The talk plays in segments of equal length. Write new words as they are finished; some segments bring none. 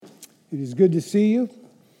It is good to see you.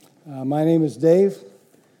 My name is Dave.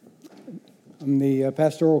 I'm the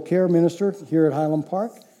pastoral care minister here at Highland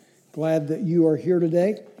Park. Glad that you are here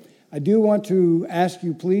today. I do want to ask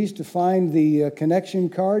you please to find the connection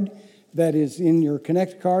card that is in your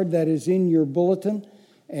connect card that is in your bulletin.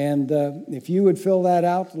 And if you would fill that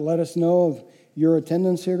out, let us know of your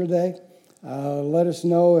attendance here today. Let us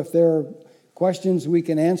know if there are questions we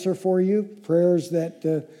can answer for you, prayers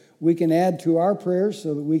that we can add to our prayers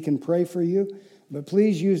so that we can pray for you. But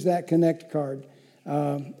please use that connect card.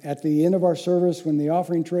 At the end of our service, when the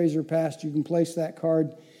offering trays are passed, you can place that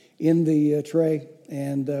card in the tray,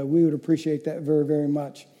 and we would appreciate that very, very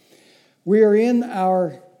much. We are in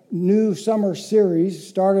our new summer series,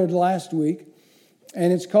 started last week,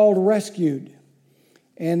 and it's called Rescued.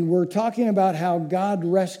 And we're talking about how God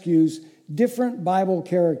rescues different Bible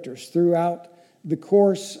characters throughout the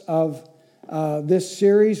course of this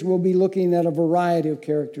series. We'll be looking at a variety of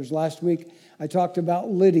characters. Last week, I talked about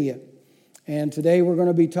Lydia. And today we're going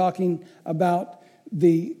to be talking about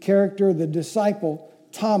the character, the disciple,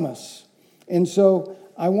 Thomas. And so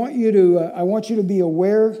I want you to be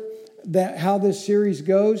aware that how this series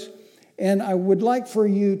goes. And I would like for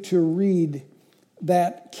you to read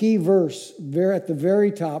that key verse there at the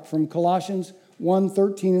very top from Colossians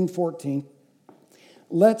 1:13 and 14.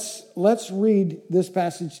 Let's read this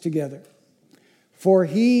passage together. For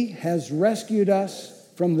he has rescued us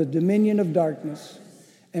from the dominion of darkness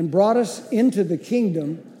and brought us into the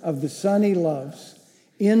kingdom of the Son he loves,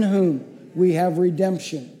 in whom we have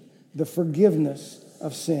redemption, the forgiveness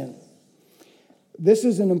of sin. This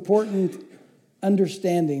is an important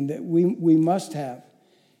understanding that we must have.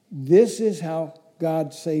 This is how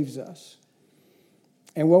God saves us.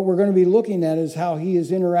 And what we're going to be looking at is how he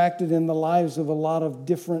has interacted in the lives of a lot of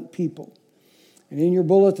different people. And in your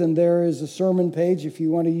bulletin, there is a sermon page if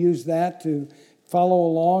you want to use that to follow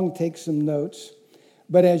along, take some notes.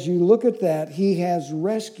 But as you look at that, he has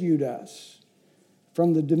rescued us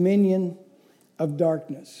from the dominion of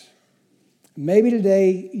darkness. Maybe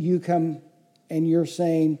today you come and you're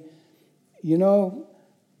saying, you know,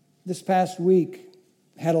 this past week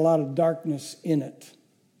had a lot of darkness in it.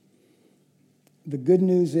 The good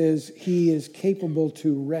news is he is capable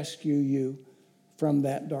to rescue you from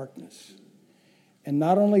that darkness. And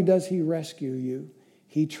not only does he rescue you,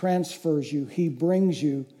 he transfers you. He brings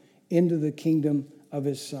you into the kingdom of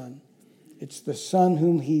his Son. It's the Son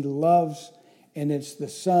whom he loves, and it's the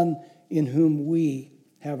Son in whom we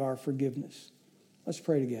have our forgiveness. Let's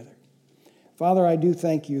pray together. Father, I do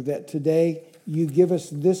thank you that today you give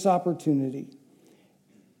us this opportunity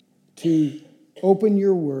to open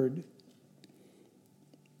your word.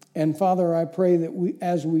 And Father, I pray that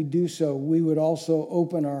as we do so, we would also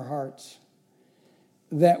open our hearts,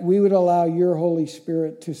 that we would allow your Holy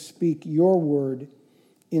Spirit to speak your word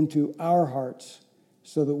into our hearts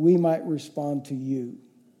so that we might respond to you.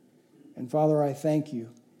 And Father, I thank you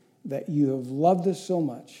that you have loved us so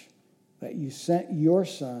much that you sent your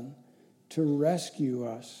Son to rescue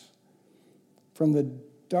us from the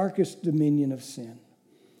darkest dominion of sin,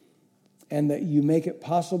 and that you make it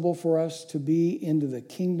possible for us to be into the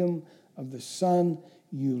kingdom of the Son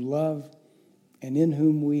you love and in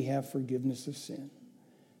whom we have forgiveness of sin.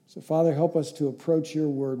 So, Father, help us to approach your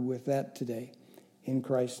word with that today. In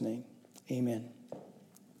Christ's name, amen.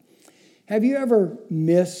 Have you ever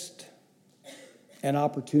missed an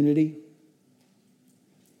opportunity?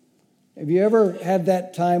 Have you ever had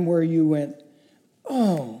that time where you went,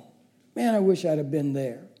 oh, man, I wish I'd have been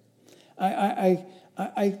there. I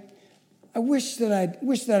wish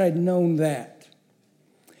that I'd known that.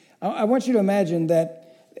 I want you to imagine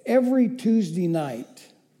that every Tuesday night,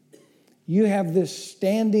 you have this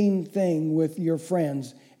standing thing with your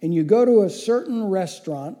friends, and you go to a certain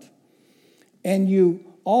restaurant, and you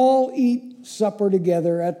all eat supper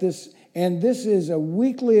together at this, and this is a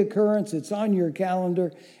weekly occurrence. It's on your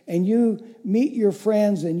calendar, and you meet your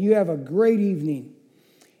friends, and you have a great evening.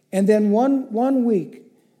 And then one week,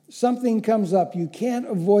 something comes up. You can't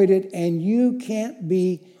avoid it, and you can't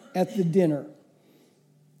be at the dinner.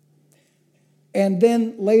 And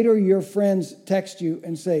then later your friends text you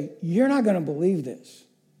and say, you're not going to believe this.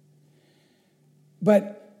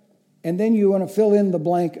 And then you want to fill in the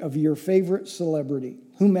blank of your favorite celebrity,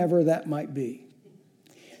 whomever that might be.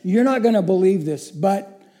 You're not going to believe this,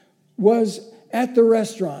 but was at the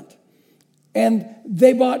restaurant and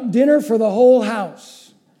they bought dinner for the whole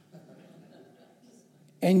house.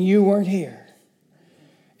 And you weren't here.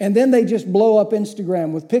 And then they just blow up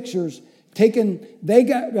Instagram with pictures they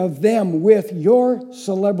got of them with your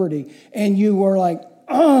celebrity. And you were like,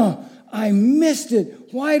 oh, I missed it.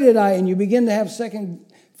 Why did I? And you begin to have second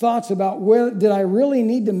thoughts about, where did I really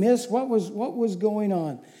need to miss? What was going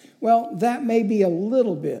on? Well, that may be a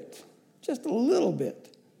little bit, just a little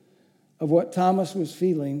bit, of what Thomas was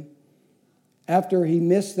feeling after he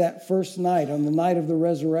missed that first night, on the night of the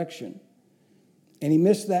resurrection. And he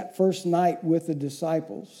missed that first night with the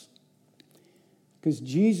disciples because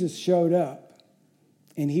Jesus showed up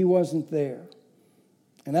and he wasn't there.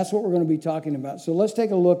 And that's what we're going to be talking about. So let's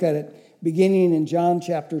take a look at it, beginning in John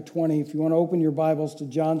chapter 20. If you want to open your Bibles to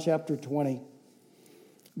John chapter 20,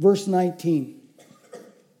 verse 19.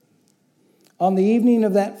 On the evening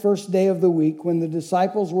of that first day of the week, when the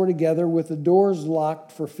disciples were together with the doors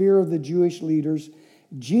locked for fear of the Jewish leaders,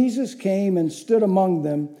 Jesus came and stood among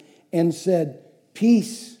them and said,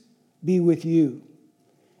 "Peace be with you."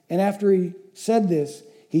 And after he said this,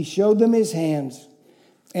 he showed them his hands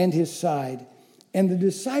and his side. And the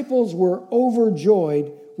disciples were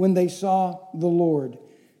overjoyed when they saw the Lord.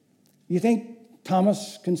 You think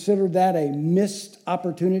Thomas considered that a missed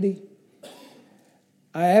opportunity?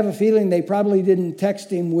 I have a feeling they probably didn't text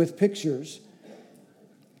him with pictures.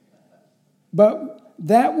 But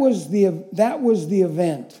that was the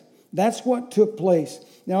event. That's what took place.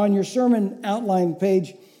 Now, on your sermon outline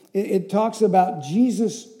page, it talks about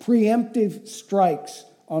Jesus' preemptive strikes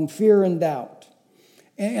on fear and doubt.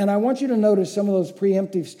 And I want you to notice some of those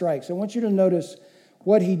preemptive strikes. I want you to notice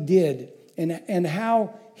what he did and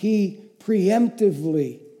how he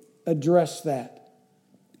preemptively addressed that.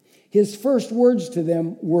 His first words to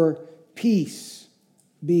them were, "Peace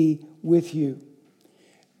be with you."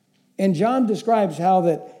 And John describes how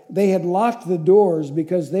that they had locked the doors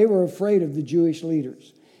because they were afraid of the Jewish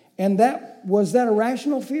leaders. And was that a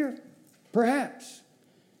rational fear? Perhaps.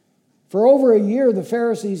 For over a year, the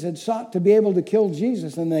Pharisees had sought to be able to kill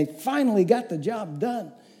Jesus, and they finally got the job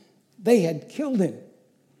done. They had killed him.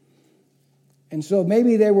 And so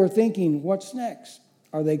maybe they were thinking, what's next?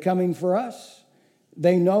 Are they coming for us?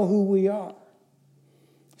 They know who we are.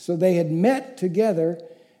 So they had met together,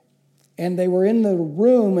 and they were in the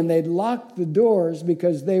room, and they'd locked the doors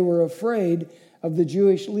because they were afraid of the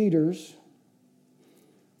Jewish leaders.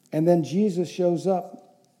 And then Jesus shows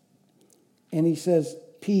up, and he says,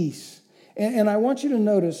 "Peace." And I want you to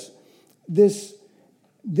notice this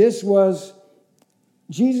was,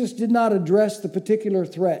 Jesus did not address the particular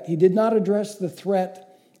threat. He did not address the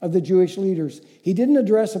threat of the Jewish leaders. He didn't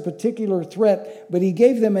address a particular threat, but he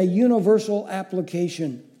gave them a universal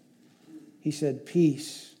application. He said,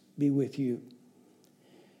 "Peace be with you."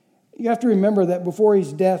 You have to remember that before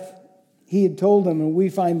his death, he had told them, and we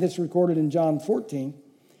find this recorded in John 14,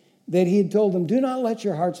 that he had told them, "Do not let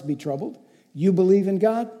your hearts be troubled. You believe in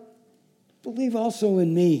God? Believe also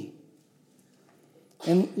in me."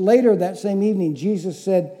 And later that same evening, Jesus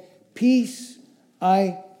said, "Peace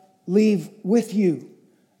I leave with you.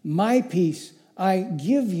 My peace I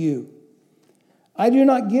give you. I do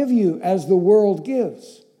not give you as the world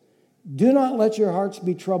gives. Do not let your hearts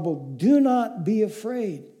be troubled. Do not be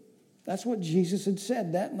afraid." That's what Jesus had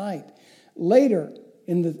said that night. Later,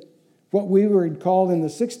 in what we would call in the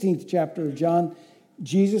 16th chapter of John,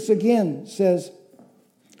 Jesus again says,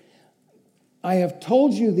 "I have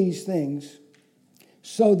told you these things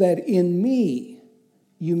so that in me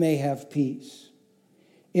you may have peace.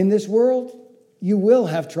 In this world you will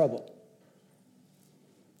have trouble.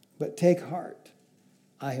 But take heart,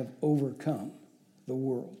 I have overcome the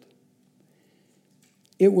world."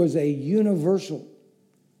 It was a universal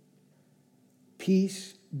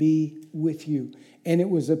peace be with you. And it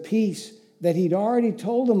was a peace that he'd already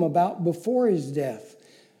told them about before his death.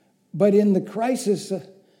 But in the crisis,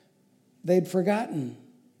 they'd forgotten,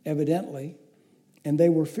 evidently, and they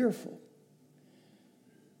were fearful.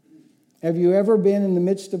 Have you ever been in the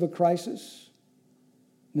midst of a crisis,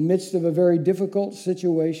 in the midst of a very difficult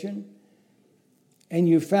situation, and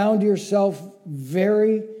you found yourself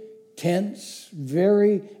very tense,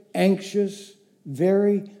 very anxious,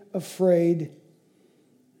 very afraid,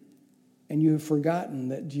 and you have forgotten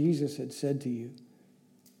that Jesus had said to you,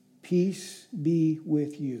 "Peace be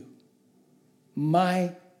with you.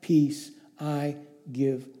 My peace I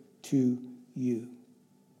give to you."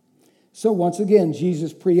 So once again,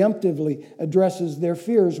 Jesus preemptively addresses their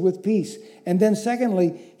fears with peace. And then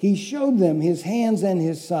secondly, he showed them his hands and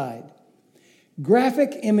his side.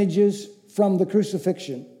 Graphic images from the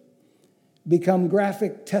crucifixion become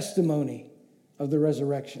graphic testimony of the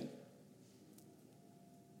resurrection.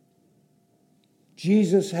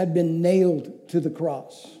 Jesus had been nailed to the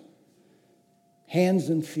cross, hands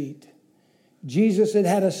and feet. Jesus had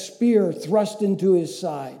had a spear thrust into his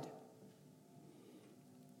side.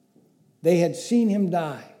 They had seen him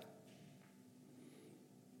die.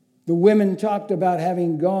 The women talked about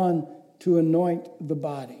having gone to anoint the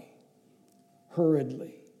body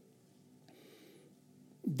hurriedly.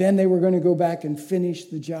 Then they were going to go back and finish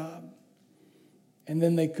the job. And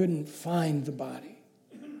then they couldn't find the body.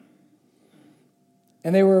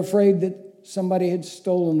 And they were afraid that somebody had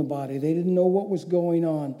stolen the body. They didn't know what was going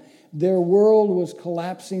on. Their world was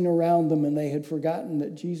collapsing around them, and they had forgotten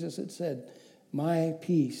that Jesus had said, "My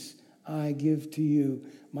peace I give to you.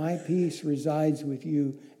 My peace resides with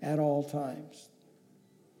you at all times."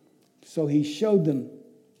 So he showed them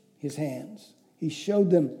his hands. He showed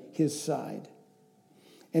them his side.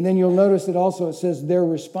 And then you'll notice that also it says their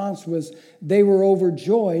response was they were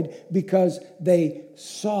overjoyed because they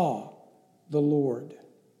saw the Lord.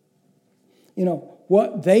 You know,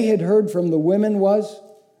 what they had heard from the women was,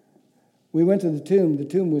 we went to the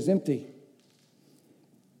tomb was empty.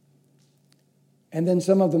 And then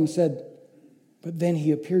some of them said, but then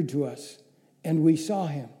he appeared to us and we saw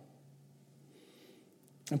him.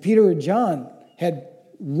 And Peter and John had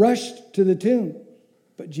rushed to the tomb,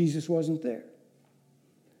 but Jesus wasn't there.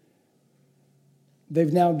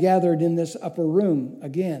 They've now gathered in this upper room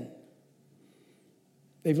again.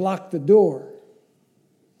 They've locked the door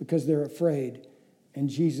because they're afraid. And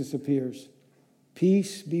Jesus appears.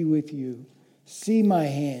 Peace be with you. See my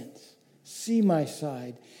hands. See my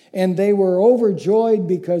side. And they were overjoyed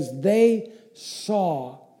because they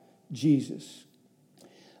saw Jesus.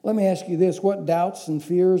 Let me ask you this. What doubts and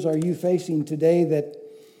fears are you facing today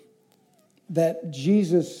that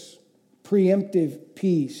Jesus' preemptive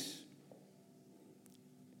peace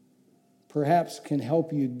perhaps can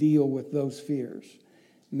help you deal with those fears?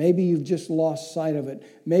 Maybe you've just lost sight of it.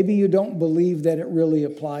 Maybe you don't believe that it really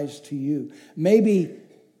applies to you. Maybe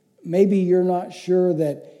you're not sure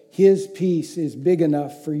that his peace is big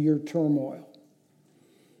enough for your turmoil.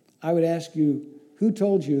 I would ask you, who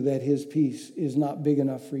told you that his peace is not big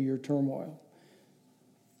enough for your turmoil?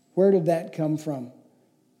 Where did that come from?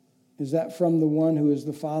 Is that from the one who is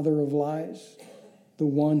the father of lies? The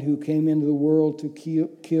one who came into the world to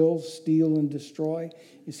kill, steal, and destroy?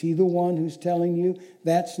 Is he the one who's telling you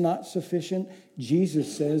that's not sufficient?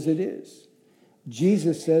 Jesus says it is.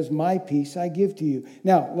 Jesus says, my peace I give to you.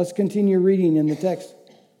 Now, let's continue reading in the text.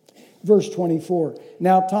 Verse 24.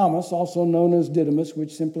 Now Thomas, also known as Didymus,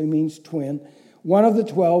 which simply means twin, one of the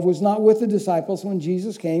 12, was not with the disciples when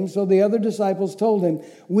Jesus came, so the other disciples told him,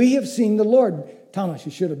 we have seen the Lord. Thomas,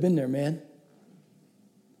 you should have been there, man.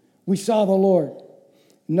 We saw the Lord.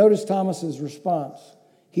 Notice Thomas's response.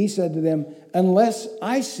 He said to them, unless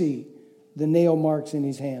I see the nail marks in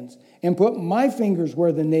his hands and put my fingers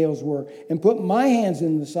where the nails were and put my hands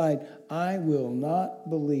in the side, I will not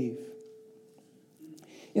believe.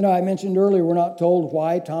 You know, I mentioned earlier we're not told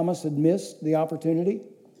why Thomas had missed the opportunity.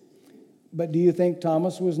 But do you think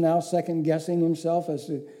Thomas was now second guessing himself as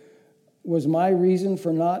to, was my reason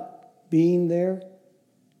for not being there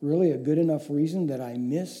really a good enough reason that I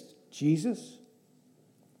missed Jesus?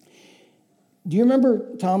 Do you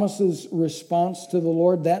remember Thomas's response to the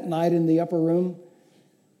Lord that night in the upper room?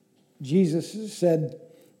 Jesus said,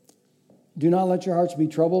 do not let your hearts be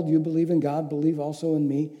troubled. You believe in God, believe also in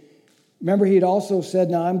me. Remember, he had also said,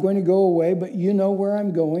 now I'm going to go away, but you know where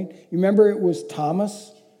I'm going. You remember it was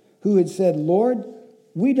Thomas who had said, Lord,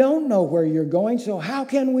 we don't know where you're going, so how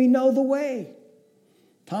can we know the way?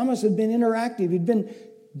 Thomas had been interactive. He'd been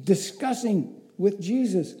discussing with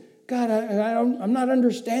Jesus. God, I'm not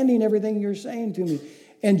understanding everything you're saying to me.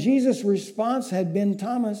 And Jesus' response had been,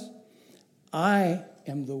 Thomas, I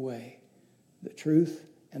am the way, the truth,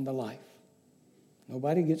 and the life.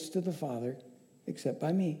 Nobody gets to the Father except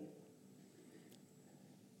by me.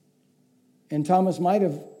 And Thomas might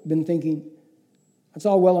have been thinking, that's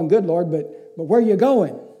all well and good, Lord, but where are you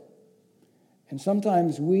going? And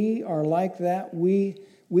sometimes we are like that. We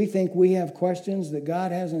think we have questions that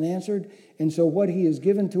God hasn't answered, and so what he has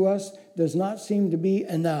given to us does not seem to be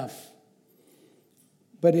enough.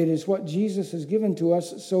 But it is what Jesus has given to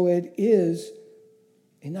us, so it is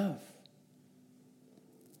enough.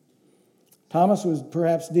 Thomas was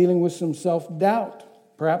perhaps dealing with some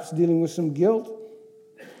self-doubt, perhaps dealing with some guilt.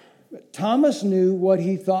 But Thomas knew what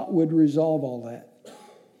he thought would resolve all that.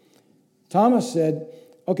 Thomas said,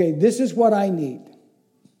 okay, this is what I need.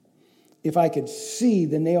 If I could see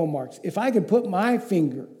the nail marks, if I could put my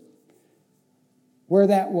finger where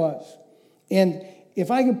that was, and if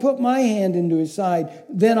I could put my hand into his side,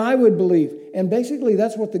 then I would believe. And basically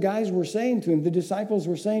that's what the guys were saying to him. The disciples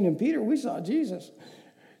were saying to him, Peter, we saw Jesus.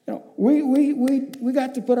 You know, we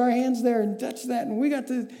got to put our hands there and touch that, and we got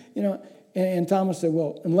to, you know. And Thomas said,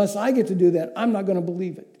 well, unless I get to do that, I'm not going to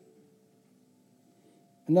believe it.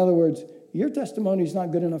 In other words, your testimony is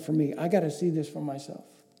not good enough for me. I got to see this for myself.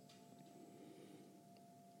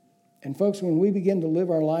 And folks, when we begin to live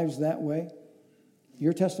our lives that way,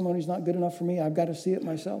 your testimony is not good enough for me. I've got to see it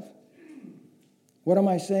myself. What am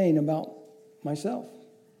I saying about myself?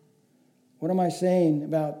 What am I saying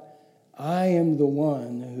about I am the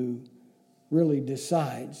one who really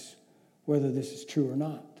decides whether this is true or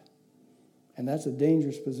not? And that's a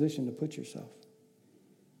dangerous position to put yourself,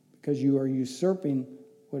 because you are usurping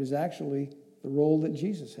what is actually the role that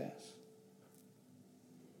Jesus has.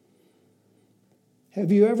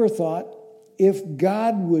 Have you ever thought, if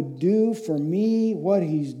God would do for me what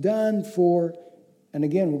he's done for, and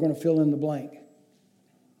again, we're going to fill in the blank.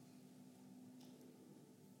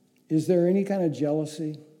 Is there any kind of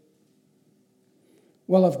jealousy?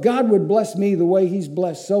 Well, if God would bless me the way he's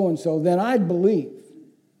blessed so-and-so, then I'd believe.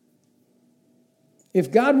 If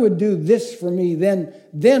God would do this for me,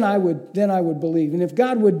 then I would believe. And if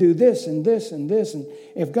God would do this and this and this, and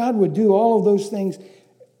if God would do all of those things,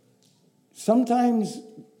 sometimes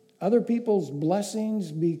other people's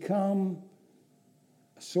blessings become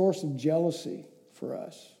a source of jealousy for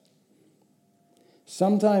us.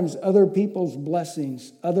 Sometimes other people's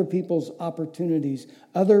blessings, other people's opportunities,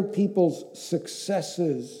 other people's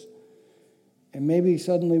successes, and maybe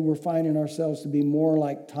suddenly we're finding ourselves to be more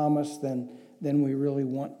like Thomas than we really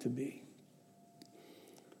want to be.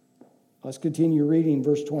 Let's continue reading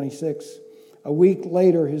verse 26. A week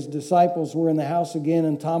later, his disciples were in the house again,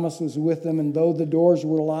 and Thomas was with them, and though the doors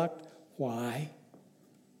were locked, why?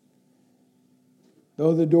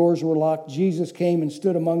 Though the doors were locked, Jesus came and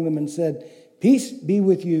stood among them and said, "Peace be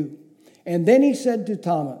with you." And then he said to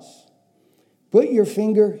Thomas, "Put your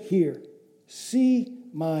finger here. See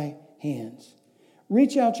my hands.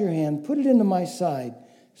 Reach out your hand. Put it into my side.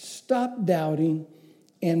 Stop doubting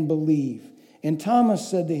and believe." And Thomas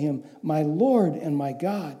said to him, "My Lord and my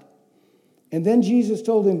God." And then Jesus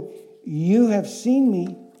told him, "You have seen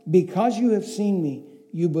me. Because you have seen me,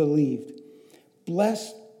 you believed.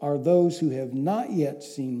 Blessed are those who have not yet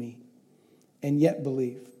seen me and yet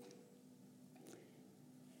believe."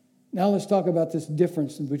 Now let's talk about this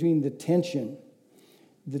difference between the tension,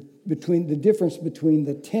 the difference between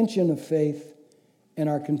the tension of faith and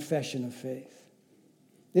our confession of faith.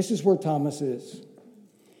 This is where Thomas is.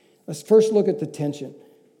 Let's first look at the tension.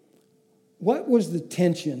 What was the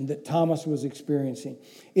tension that Thomas was experiencing?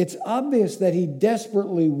 It's obvious that he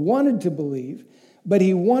desperately wanted to believe, but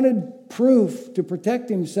he wanted proof to protect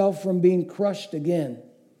himself from being crushed again.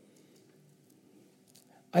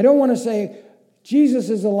 I don't want to say Jesus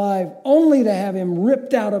is alive only to have him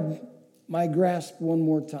ripped out of my grasp one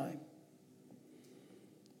more time.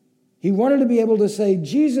 He wanted to be able to say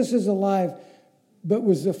Jesus is alive, but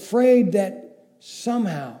was afraid that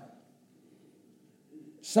somehow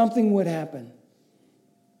something would happen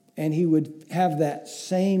and he would have that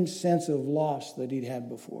same sense of loss that he'd had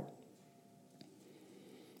before.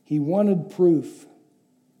 He wanted proof.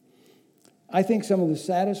 I think some of the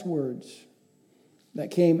saddest words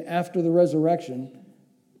that came after the resurrection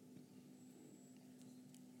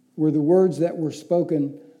were the words that were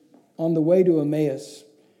spoken on the way to Emmaus.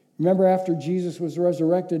 Remember, after Jesus was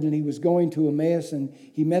resurrected and he was going to Emmaus, and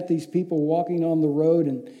he met these people walking on the road,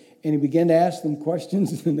 and he began to ask them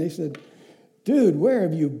questions, and they said, "Dude, where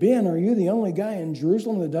have you been? Are you the only guy in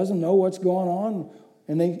Jerusalem that doesn't know what's going on?"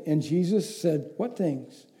 And Jesus said, "What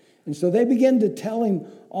things?" And so they began to tell him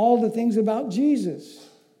all the things about Jesus.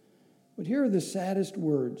 But here are the saddest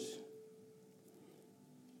words.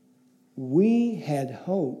 "We had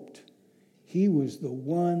hoped he was the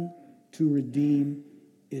one to redeem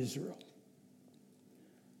Israel."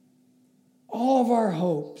 All of our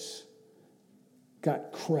hopes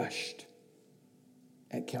got crushed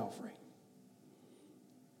at Calvary.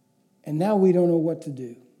 And now we don't know what to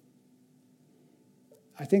do.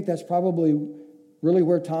 I think that's probably really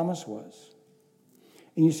where Thomas was.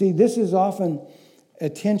 And you see, this is often a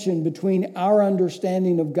tension between our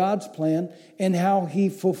understanding of God's plan and how he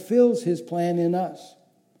fulfills his plan in us.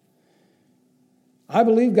 I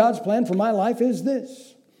believe God's plan for my life is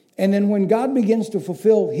this. And then when God begins to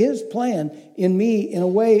fulfill his plan in me in a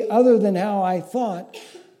way other than how I thought,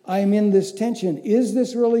 I am in this tension. Is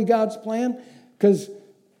this really God's plan? Because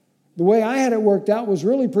the way I had it worked out was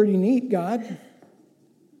really pretty neat, God.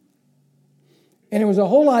 And it was a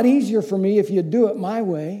whole lot easier for me if you'd do it my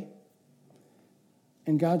way.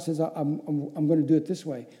 And God says, I'm going to do it this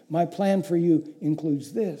way. My plan for you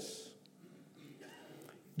includes this.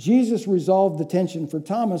 Jesus resolved the tension for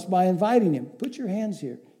Thomas by inviting him. "Put your hands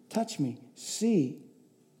here. Touch me. See."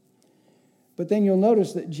 But then you'll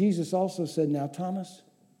notice that Jesus also said, "Now, Thomas,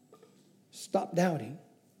 stop doubting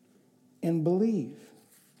and believe."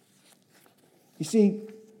 You see,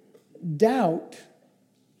 doubt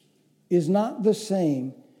is not the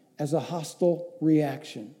same as a hostile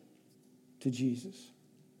reaction to Jesus.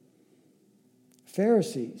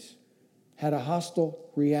 Pharisees had a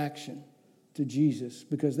hostile reaction to Jesus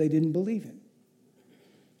because they didn't believe him.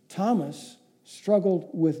 Thomas struggled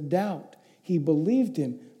with doubt. He believed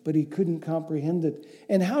him, but he couldn't comprehend it.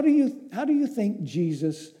 And how do you think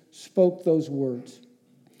Jesus spoke those words?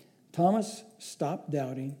 Thomas, stop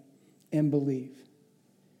doubting and believe.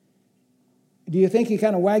 Do you think he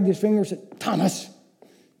kind of wagged his finger and said, Thomas,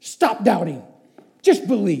 stop doubting, just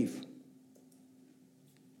believe?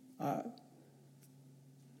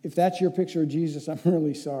 If that's your picture of Jesus, I'm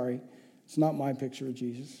really sorry. It's not my picture of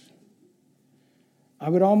Jesus. I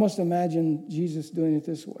would almost imagine Jesus doing it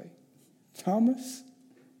this way. Thomas,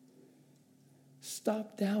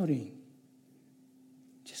 stop doubting.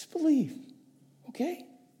 Just believe, okay?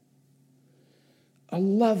 A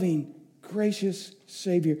loving, gracious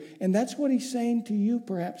Savior. And that's what he's saying to you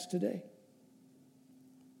perhaps today.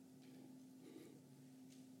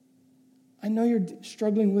 I know you're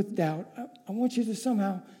struggling with doubt. I want you to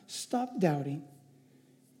somehow stop doubting.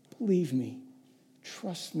 Believe me.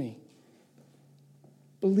 Trust me.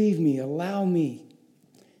 Believe me. Allow me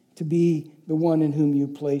to be the one in whom you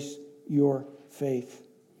place your faith.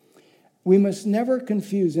 We must never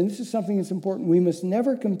confuse, and this is something that's important, we must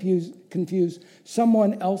never confuse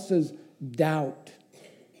someone else's doubt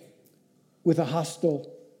with a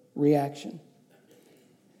hostile reaction.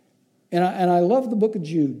 And I love the book of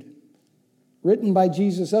Jude, written by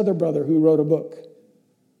Jesus' other brother who wrote a book.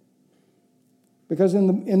 Because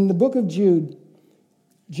in the book of Jude,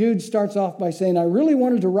 Jude starts off by saying, I really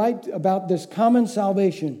wanted to write about this common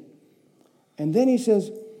salvation. And then he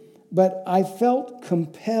says, but I felt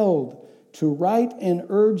compelled to write and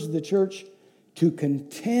urge the church to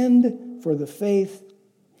contend for the faith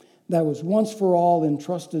that was once for all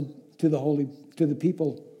entrusted to the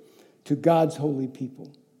people, to God's holy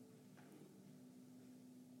people.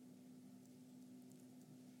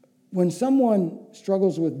 When someone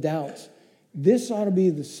struggles with doubts, this ought to be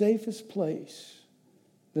the safest place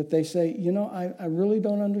that they say, I really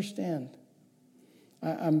don't understand.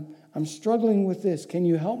 I'm struggling with this. Can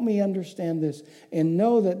you help me understand this? And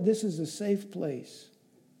know that this is a safe place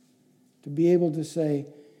to be able to say,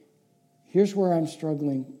 here's where I'm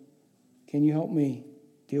struggling. Can you help me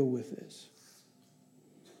deal with this?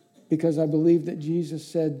 Because I believe that Jesus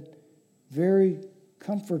said very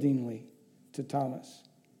comfortingly to Thomas,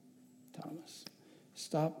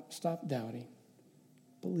 stop doubting.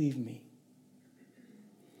 Believe me.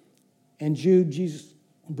 And Jude, Jesus'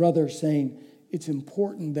 brother, saying, it's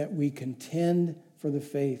important that we contend for the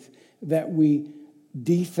faith, that we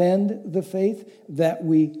defend the faith, that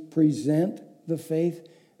we present the faith,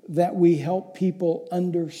 that we help people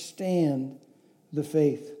understand the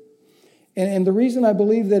faith. And the reason I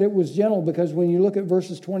believe that it was gentle, because when you look at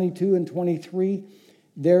verses 22 and 23,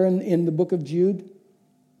 there in the book of Jude,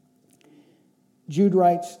 Jude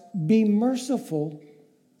writes, be merciful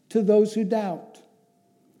to those who doubt.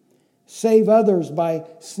 Save others by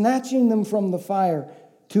snatching them from the fire.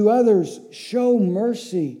 To others, show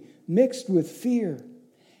mercy mixed with fear,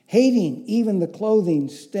 hating even the clothing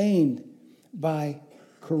stained by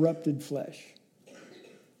corrupted flesh.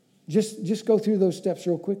 Just go through those steps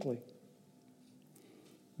real quickly.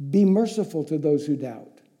 Be merciful to those who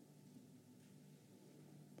doubt.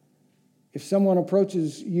 If someone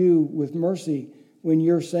approaches you with mercy when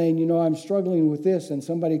you're saying, I'm struggling with this, and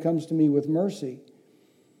somebody comes to me with mercy,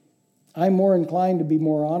 I'm more inclined to be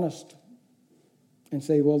more honest and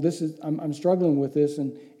say, well, I'm struggling with this,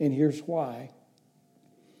 and here's why.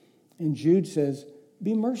 And Jude says,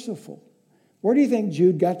 be merciful. Where do you think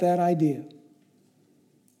Jude got that idea?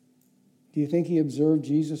 Do you think he observed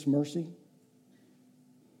Jesus' mercy?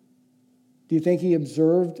 Do you think he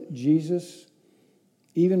observed Jesus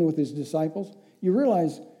even with his disciples? You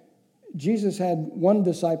realize Jesus had one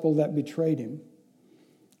disciple that betrayed him.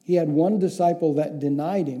 He had one disciple that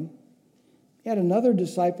denied him. He had another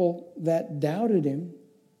disciple that doubted him.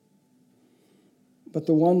 But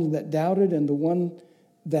the one that doubted and the one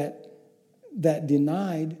that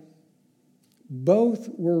denied, both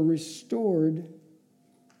were restored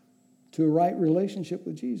to a right relationship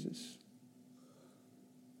with Jesus.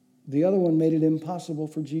 The other one made it impossible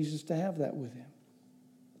for Jesus to have that with him.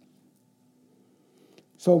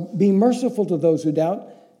 So be merciful to those who doubt.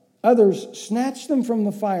 Others, snatch them from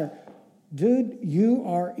the fire. Dude, you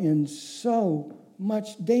are in so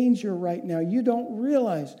much danger right now. You don't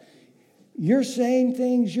realize. You're saying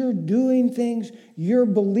things, you're doing things, you're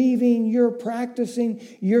believing, you're practicing,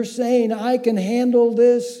 you're saying, I can handle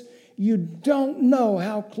this. You don't know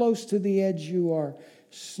how close to the edge you are.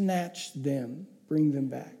 Snatch them, bring them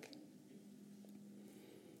back.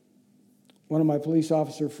 one of my police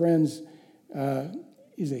officer friends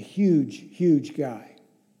is a huge, huge guy.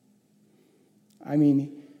 I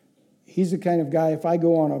mean, he's the kind of guy, if I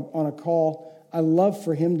go on a call, I love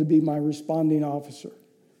for him to be my responding officer.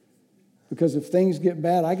 Because if things get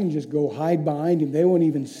bad, I can just go hide behind him. They won't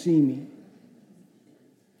even see me.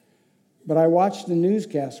 But I watched the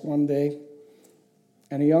newscast one day,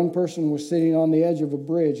 and a young person was sitting on the edge of a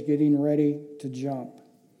bridge getting ready to jump.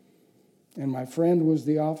 And my friend was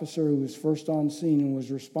the officer who was first on scene and was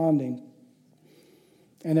responding.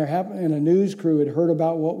 And a news crew had heard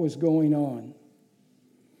about what was going on.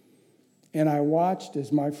 And I watched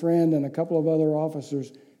as my friend and a couple of other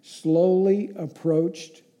officers slowly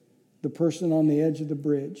approached the person on the edge of the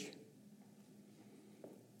bridge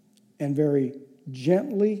and very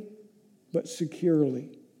gently but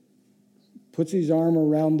securely puts his arm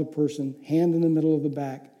around the person, hand in the middle of the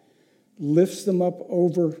back, lifts them up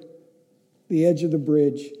over the edge of the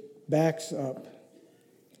bridge, backs up,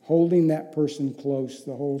 holding that person close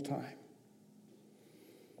the whole time.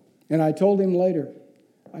 And I told him later,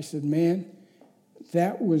 I said, man,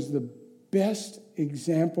 that was the best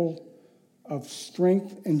example of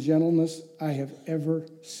strength and gentleness I have ever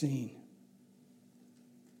seen.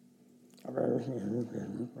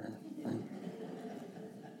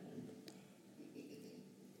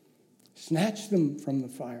 Snatch them from the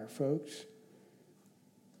fire, folks.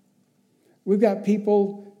 We've got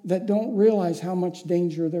people that don't realize how much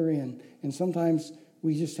danger they're in, and sometimes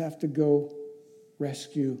we just have to go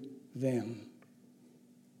rescue them.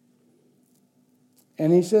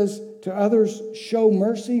 And he says to others, show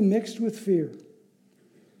mercy mixed with fear.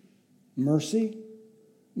 Mercy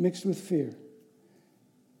mixed with fear.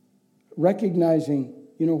 Recognizing,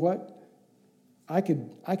 you know what? I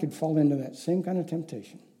could fall into that same kind of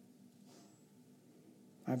temptation.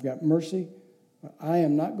 I've got mercy, but I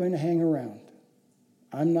am not going to hang around.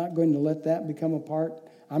 I'm not going to let that become a part.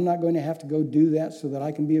 I'm not going to have to go do that so that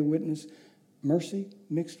I can be a witness. Mercy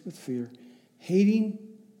mixed with fear. Hating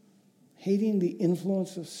the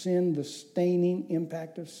influence of sin, the staining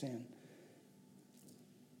impact of sin.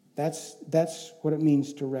 That's what it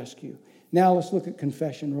means to rescue. Now let's look at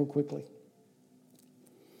confession real quickly.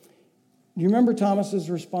 Do you remember Thomas's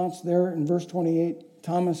response there in verse 28?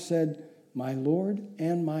 Thomas said, "My Lord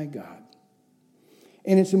and my God."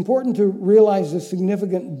 And it's important to realize the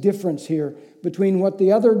significant difference here between what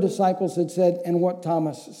the other disciples had said and what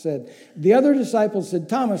Thomas said. The other disciples said,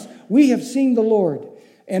 "Thomas, we have seen the Lord."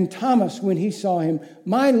 And Thomas, when he saw him,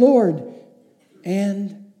 "My Lord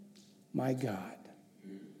and my God."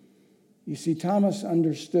 You see, Thomas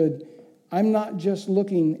understood, I'm not just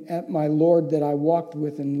looking at my Lord that I walked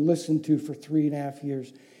with and listened to for 3.5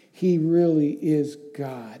 years. He really is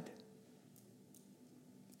God.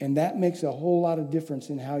 And that makes a whole lot of difference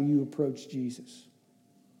in how you approach Jesus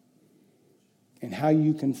and how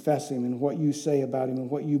you confess him and what you say about him and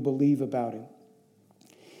what you believe about him.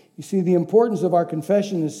 You see, the importance of our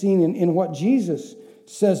confession is seen in what Jesus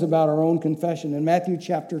says about our own confession. In Matthew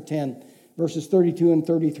chapter 10, verses 32 and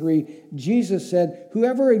 33, Jesus said,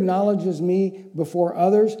 "Whoever acknowledges me before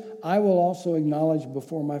others, I will also acknowledge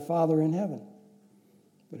before my Father in heaven.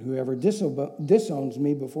 But whoever disowns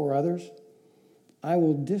me before others, I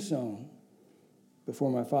will disown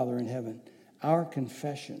before my Father in heaven." Our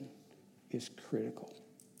confession is critical.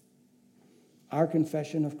 Our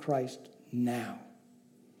confession of Christ now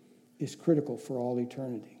is critical for all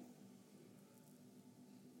eternity.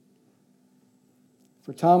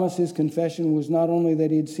 For Thomas, his confession was not only that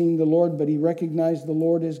he had seen the Lord, but he recognized the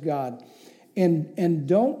Lord as God. And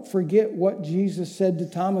don't forget what Jesus said to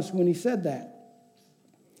Thomas when he said that.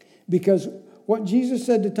 Because what Jesus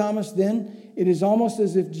said to Thomas then, it is almost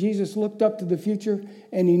as if Jesus looked up to the future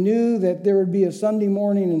and he knew that there would be a Sunday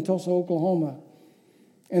morning in Tulsa, Oklahoma,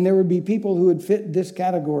 and there would be people who would fit this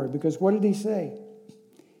category. Because what did he say?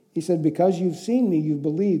 He said, "Because you've seen me, you've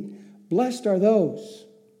believed. Blessed are those.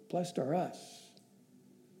 Blessed are us.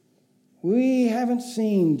 We haven't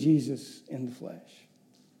seen Jesus in the flesh,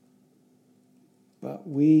 but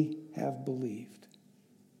we have believed."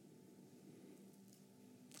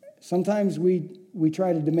 Sometimes we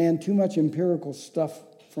try to demand too much empirical stuff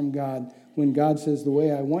from God when God says, "The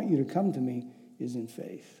way I want you to come to me is in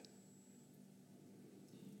faith.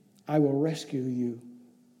 I will rescue you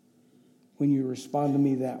when you respond to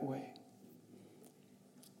me that way."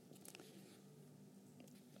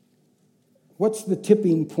 What's the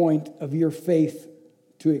tipping point of your faith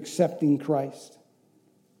to accepting Christ?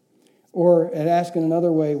 Or, at asking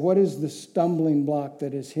another way, what is the stumbling block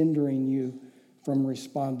that is hindering you from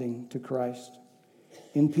responding to Christ?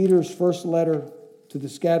 In Peter's first letter to the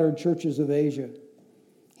scattered churches of Asia,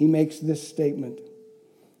 he makes this statement.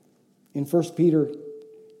 In 1 Peter,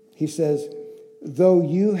 he says, though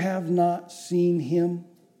you have not seen him,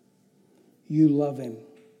 you love him.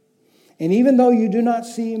 And even though you do not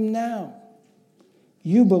see him now,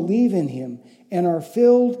 you believe in him and are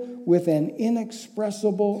filled with an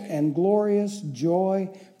inexpressible and glorious joy,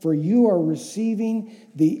 for you are receiving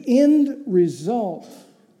the end result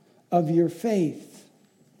of your faith,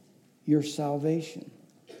 your salvation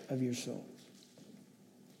of your souls.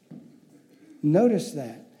 Notice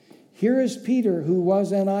that. Here is Peter, who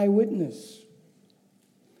was an eyewitness.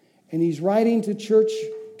 And he's writing to a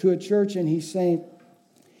church, and he's saying,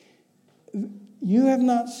 you have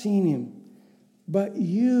not seen him, but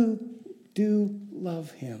you do love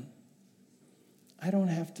him. I don't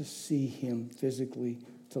have to see him physically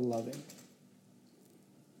to love him.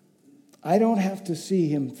 I don't have to see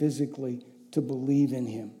him physically to believe in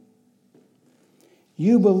him.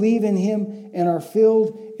 You believe in him and are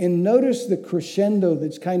filled, and notice the crescendo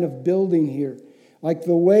that's kind of building here, like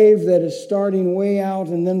the wave that is starting way out,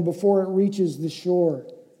 and then before it reaches the shore,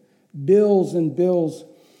 builds and builds.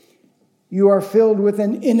 You are filled with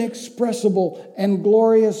an inexpressible and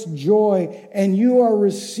glorious joy, and you are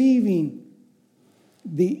receiving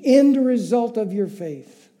the end result of your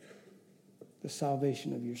faith, the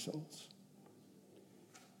salvation of your souls.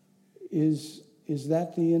 Is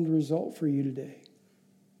that the end result for you today?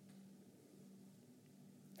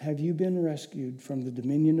 Have you been rescued from the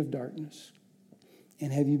dominion of darkness?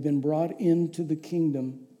 And have you been brought into the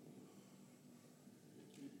kingdom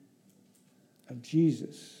of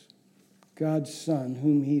Jesus, God's Son,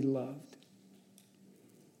 whom he loved?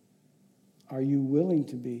 Are you willing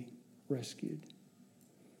to be rescued?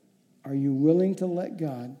 Are you willing to let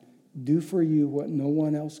God do for you what no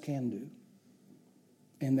one else can do?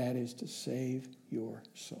 And that is to save your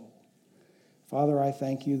soul. Father, I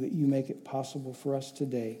thank you that you make it possible for us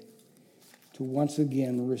today to once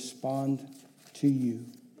again respond to you,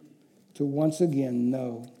 to once again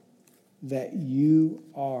know that you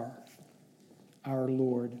are our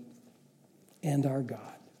Lord and our God.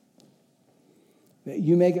 That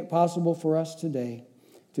you make it possible for us today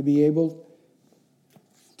to be able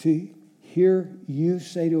to hear you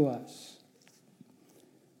say to us,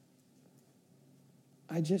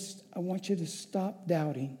 I want you to stop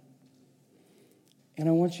doubting, and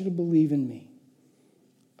I want you to believe in me.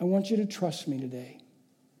 I want you to trust me today.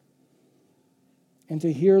 And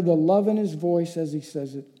to hear the love in his voice as he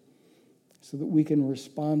says it, so that we can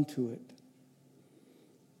respond to it.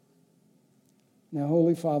 Now,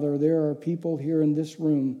 Holy Father, there are people here in this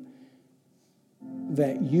room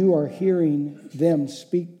that you are hearing them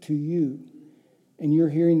speak to you, and you're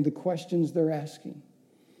hearing the questions they're asking.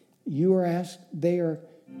 They are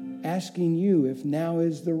asking you if now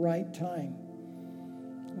is the right time.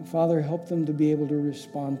 Father, help them to be able to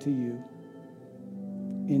respond to you.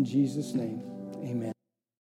 In Jesus' name, amen.